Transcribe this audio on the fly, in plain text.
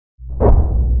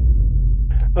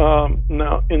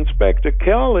Now, Inspector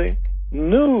Kelly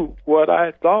knew what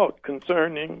I thought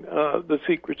concerning the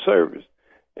Secret Service.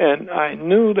 And I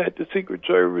knew that the Secret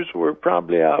Service were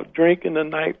probably out drinking the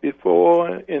night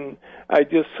before, and I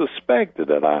just suspected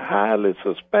it. I highly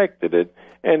suspected it,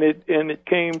 and it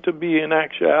came to be in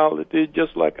actuality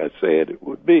just like I said it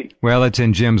would be. Well, it's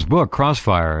in Jim's book,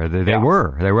 Crossfire. They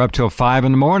were up till 5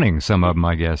 a.m, some of them,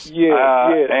 I guess.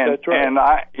 That's right.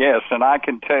 And I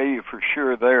can tell you for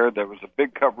sure there was a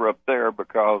big cover-up there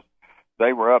because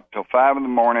they were up till 5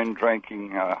 a.m.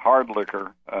 drinking hard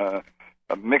liquor,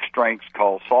 mixed drinks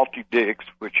called Salty Dicks,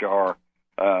 which are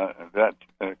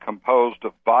composed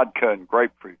of vodka and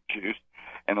grapefruit juice.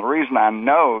 And the reason I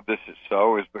know this is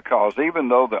so is because even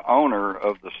though the owner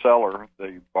of the cellar,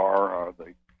 the bar or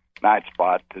the night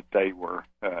spot that they were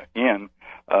in,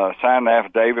 signed an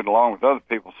affidavit along with other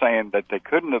people saying that they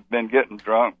couldn't have been getting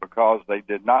drunk because they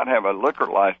did not have a liquor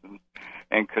license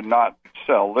and could not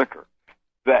sell liquor.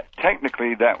 That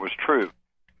technically that was true.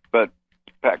 But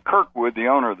Pat Kirkwood, the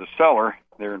owner of the cellar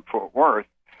there in Fort Worth,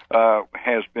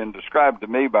 has been described to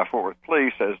me by Fort Worth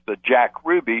police as the Jack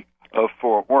Ruby of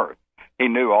Fort Worth. He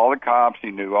knew all the cops,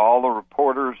 he knew all the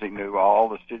reporters, he knew all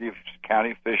the city,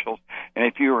 county officials, and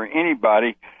if you were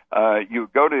anybody, you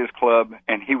would go to his club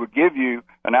and he would give you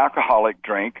an alcoholic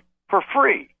drink for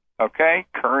free, okay,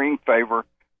 currying favor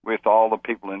with all the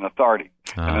people in authority.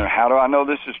 And how do I know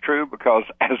this is true? Because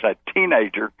as a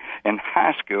teenager in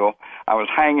high school, I was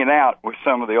hanging out with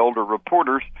some of the older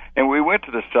reporters, and we went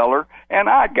to the cellar, and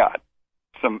I got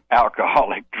some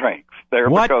alcoholic drinks there.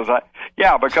 What?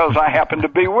 because I happened to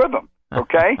be with them.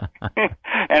 Okay,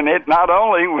 and it not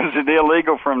only was it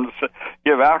illegal for them to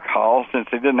give alcohol since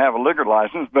they didn't have a liquor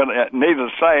license, but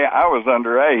needless to say, I was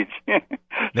underage.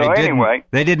 Anyway,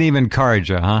 they didn't even encourage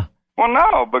you, huh? Well,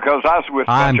 no, because I was with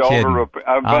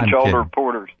a bunch of older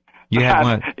reporters. You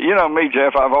had you know me,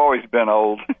 Jeff. I've always been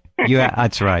old.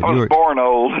 That's right. I was born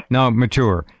old. No,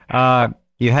 mature.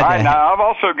 You had right, now, I've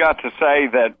also got to say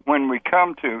that when we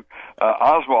come to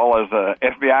Oswald as a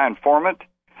FBI informant,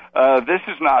 this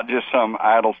is not just some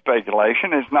idle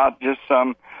speculation. It's not just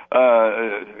some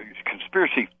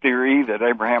conspiracy theory that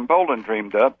Abraham Bolden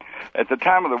dreamed up. At the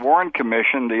time of the Warren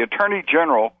Commission, the Attorney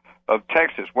General of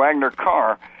Texas, Wagner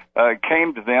Carr,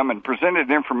 came to them and presented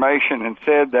information and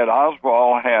said that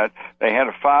Oswald had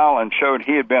a file and showed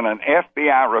he had been an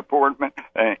FBI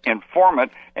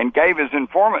informant and gave his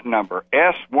informant number,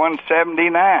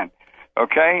 S179,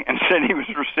 okay, and said he was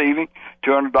receiving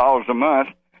 $200 a month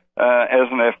as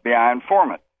an FBI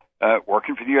informant,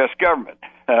 working for the U.S. government,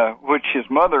 which his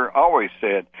mother always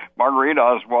said. Marguerite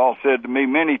Oswald said to me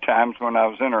many times when I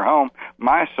was in her home,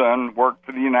 my son worked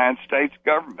for the United States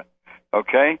government,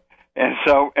 okay? And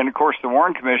of course, the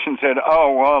Warren Commission said,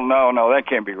 oh, well, no, that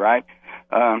can't be right.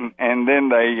 And then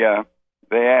they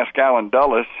asked Alan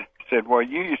Dulles, said, well,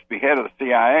 you used to be head of the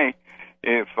CIA.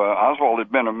 If Oswald had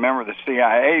been a member of the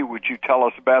CIA, would you tell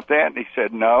us about that? And he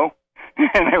said, no.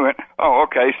 And they went, oh,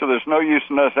 okay, so there's no use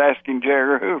in us asking J.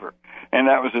 Edgar Hoover. And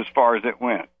that was as far as it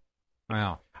went.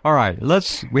 Wow. All right,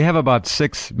 we have about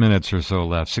 6 minutes or so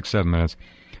left, 6-7 minutes.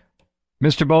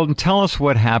 Mr. Bolden, tell us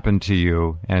what happened to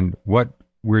you and what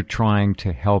we're trying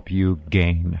to help you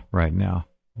gain right now,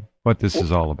 what this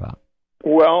is all about.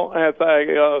 Well, as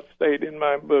I state in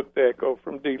my book, The Echo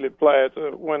from Dealey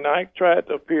Plaza, when I tried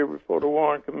to appear before the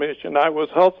Warren Commission, I was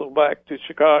hustled back to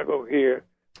Chicago here,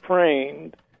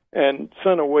 framed, and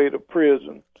sent away to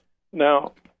prison.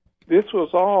 Now, this was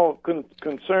all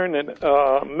concerning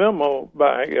a memo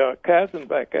by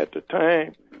Katzenbach at the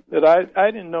time that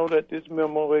I didn't know that this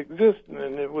memo existed,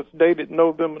 and it was dated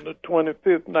November the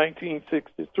 25th,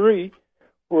 1963,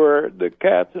 where the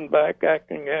Katzenbach,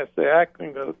 acting as the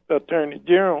acting Attorney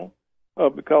General,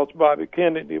 because Bobby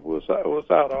Kennedy was out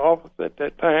of office at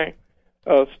that time,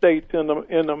 states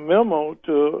in a memo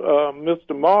to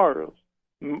Mr.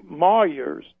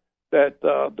 Myers that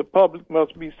the public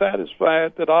must be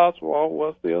satisfied that Oswald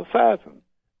was the assassin,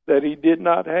 that he did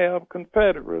not have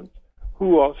Confederates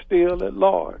who are still at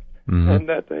large, and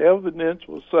that the evidence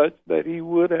was such that he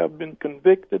would have been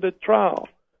convicted at trial.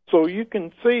 So you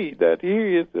can see that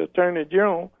he is the Attorney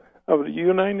General of the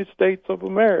United States of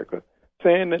America,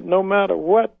 saying that no matter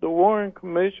what, the Warren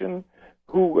Commission,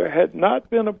 who had not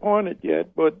been appointed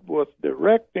yet, but was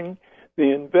directing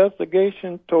the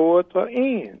investigation towards an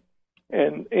end.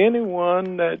 And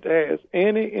anyone that has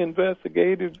any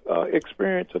investigative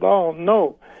experience at all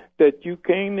know that you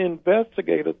can't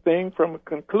investigate a thing from a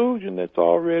conclusion that's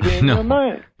already in your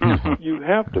mind. You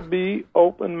have to be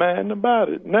open-minded about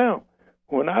it. Now,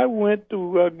 when I went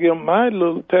to give my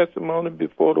little testimony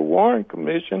before the Warren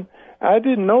Commission, I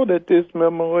didn't know that this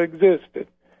memo existed.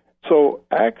 So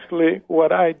actually,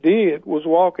 what I did was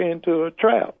walk into a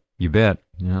trap. You bet.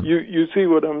 Yeah. You see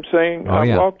what I'm saying? Oh,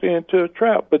 I walked into a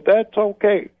trap, but that's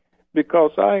okay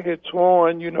because I had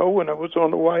sworn, when I was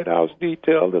on the White House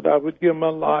detail that I would give my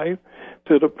life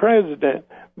to the president.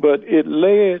 But it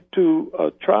led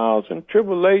to trials and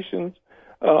tribulations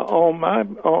on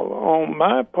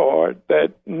my part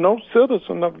that no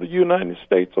citizen of the United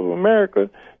States of America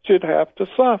should have to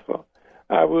suffer.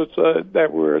 There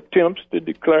were attempts to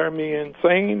declare me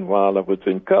insane while I was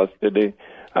in custody.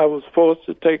 I was forced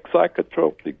to take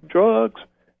psychotropic drugs,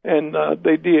 and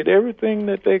they did everything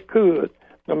that they could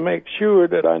to make sure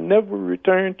that I never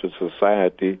returned to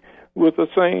society with a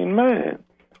sane mind.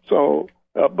 So,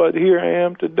 but here I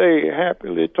am today,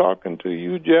 happily talking to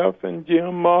you, Jeff, and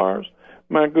Jim Mars,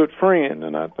 my good friend,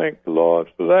 and I thank the Lord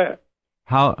for that.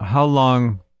 How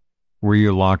long were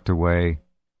you locked away?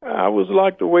 I was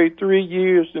locked away 3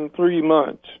 years and 3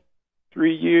 months.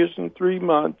 3 years and 3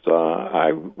 months.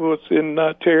 I was in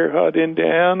Terre Haute,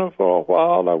 Indiana for a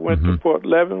while. I went to Fort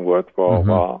Leavenworth for a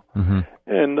while.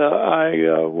 And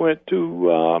I went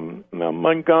to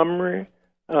Montgomery,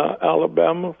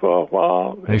 Alabama for a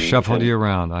while. They shuffled you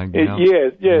around.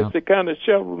 Yes, they kind of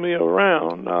shuffled me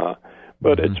around.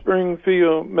 But at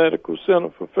Springfield Medical Center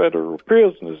for Federal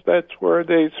Prisoners, that's where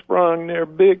they sprung their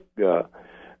big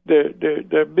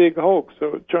hoax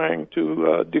of trying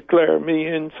to declare me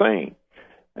insane.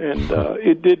 And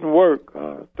it didn't work,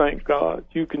 thank God.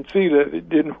 You can see that it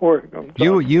didn't work.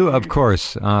 You of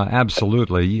course,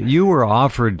 absolutely. You were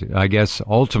offered, I guess,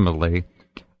 ultimately,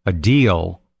 a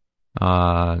deal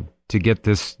to get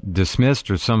this dismissed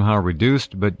or somehow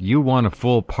reduced, but you want a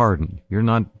full pardon. You're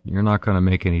not going to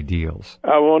make any deals.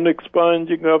 I want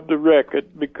expunging of the record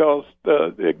because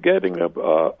getting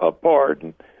a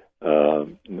pardon,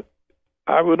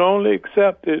 I would only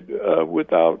accept it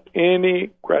without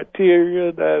any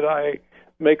criteria that I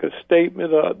make a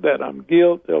statement that I'm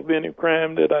guilty of any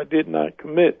crime that I did not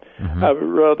commit. I would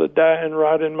rather die and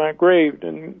rot in my grave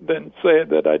than say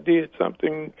that I did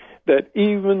something that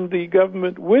even the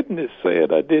government witness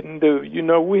said I didn't do.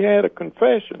 We had a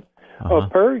confession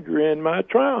of perjury in my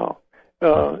trial.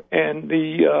 And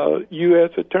the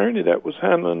U.S. attorney that was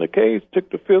handling the case took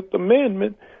the Fifth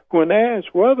Amendment when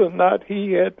asked whether or not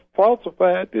he had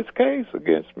falsified this case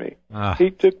against me.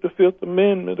 He took the Fifth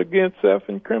Amendment against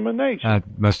self-incrimination. That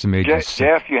must have made you sick.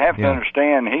 Jeff, you have to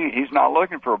understand, he's not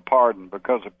looking for a pardon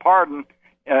because a pardon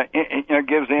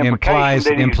gives the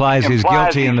implication implies he's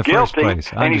guilty in the first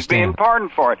place. And he's being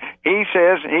pardoned for it. He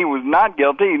says he was not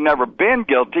guilty. He's never been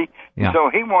guilty. So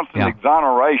he wants an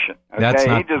exoneration.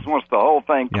 Okay, he just wants the whole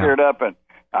thing cleared up. And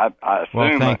I assume.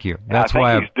 Well, thank you. That's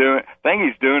why he's doing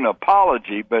an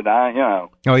apology, but No,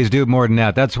 he's doing more than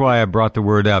that. That's why I brought the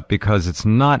word up, because it's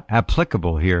not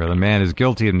applicable here. The man is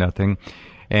guilty of nothing,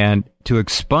 and to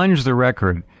expunge the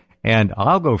record, and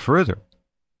I'll go further.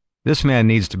 This man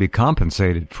needs to be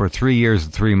compensated for 3 years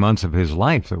and 3 months of his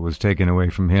life that was taken away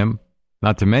from him,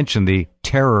 not to mention the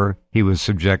terror he was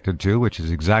subjected to, which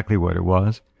is exactly what it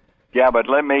was. Yeah, but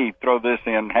let me throw this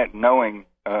in, knowing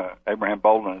Abraham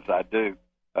Bolden as I do.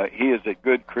 He is a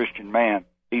good Christian man.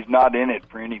 He's not in it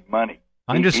for any money.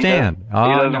 I understand. He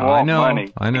doesn't want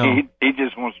money. I know. He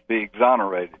just wants to be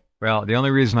exonerated. Well, the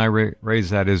only reason I raise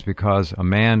that is because a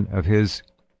man of his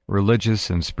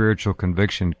religious and spiritual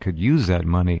conviction could use that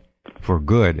money for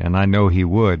good, and I know he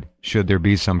would, should there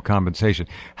be some compensation.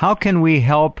 How can we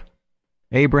help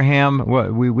Abraham?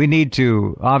 Well, we need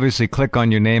to obviously click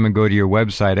on your name and go to your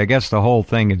website. I guess the whole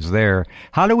thing is there.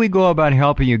 How do we go about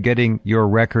helping you getting your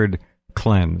record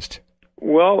cleansed?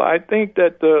 Well, I think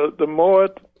that the more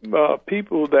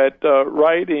people that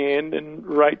write in and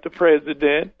write the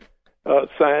president,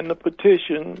 sign the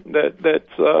petition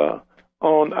that's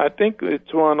on, I think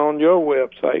it's one on your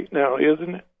website now,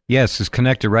 isn't it? Yes, it's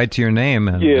connected right to your name.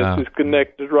 And, yes, it's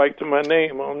connected right to my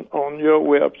name on your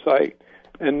website.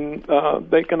 And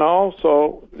they can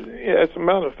also, as a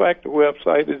matter of fact, the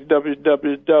website is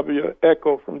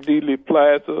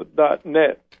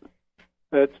www.echofromdealeyplaza.net.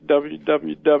 That's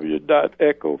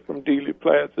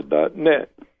www.echofromdealeyplaza.net.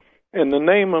 And the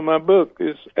name of my book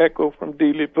is Echo from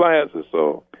Dealey Plaza,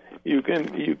 so you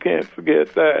can't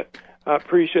forget that. I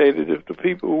appreciate it if the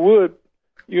people would,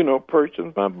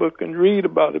 purchase my book and read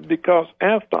about it, because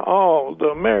after all, the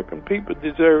American people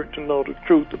deserve to know the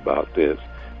truth about this.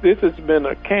 This has been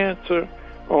a cancer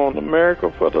on America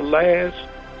for the last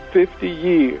 50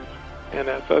 years. And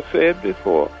as I said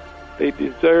before, they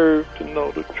deserve to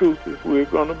know the truth if we're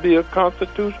going to be a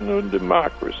constitutional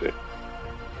democracy.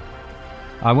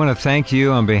 I want to thank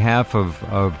you on behalf of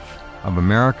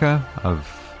America, of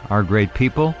our great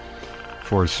people,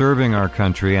 for serving our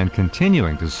country and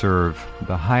continuing to serve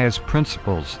the highest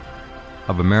principles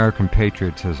of American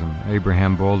patriotism.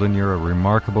 Abraham Bolden, you're a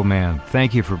remarkable man.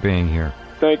 Thank you for being here.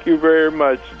 Thank you very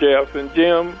much, Jeff. And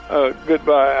Jim,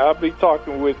 goodbye. I'll be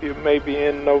talking with you maybe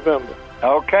in November.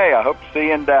 Okay, I hope to see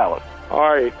you in Dallas. All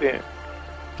right, then.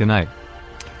 Good night.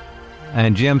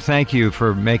 And Jim, thank you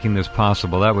for making this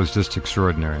possible. That was just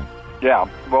extraordinary. Yeah,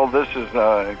 well, this is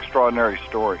an extraordinary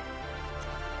story.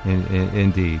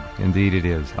 Indeed. Indeed it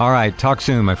is. All right, talk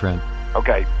soon, my friend.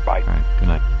 Okay, bye. All right, good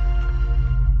night.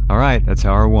 All right, that's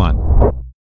hour one.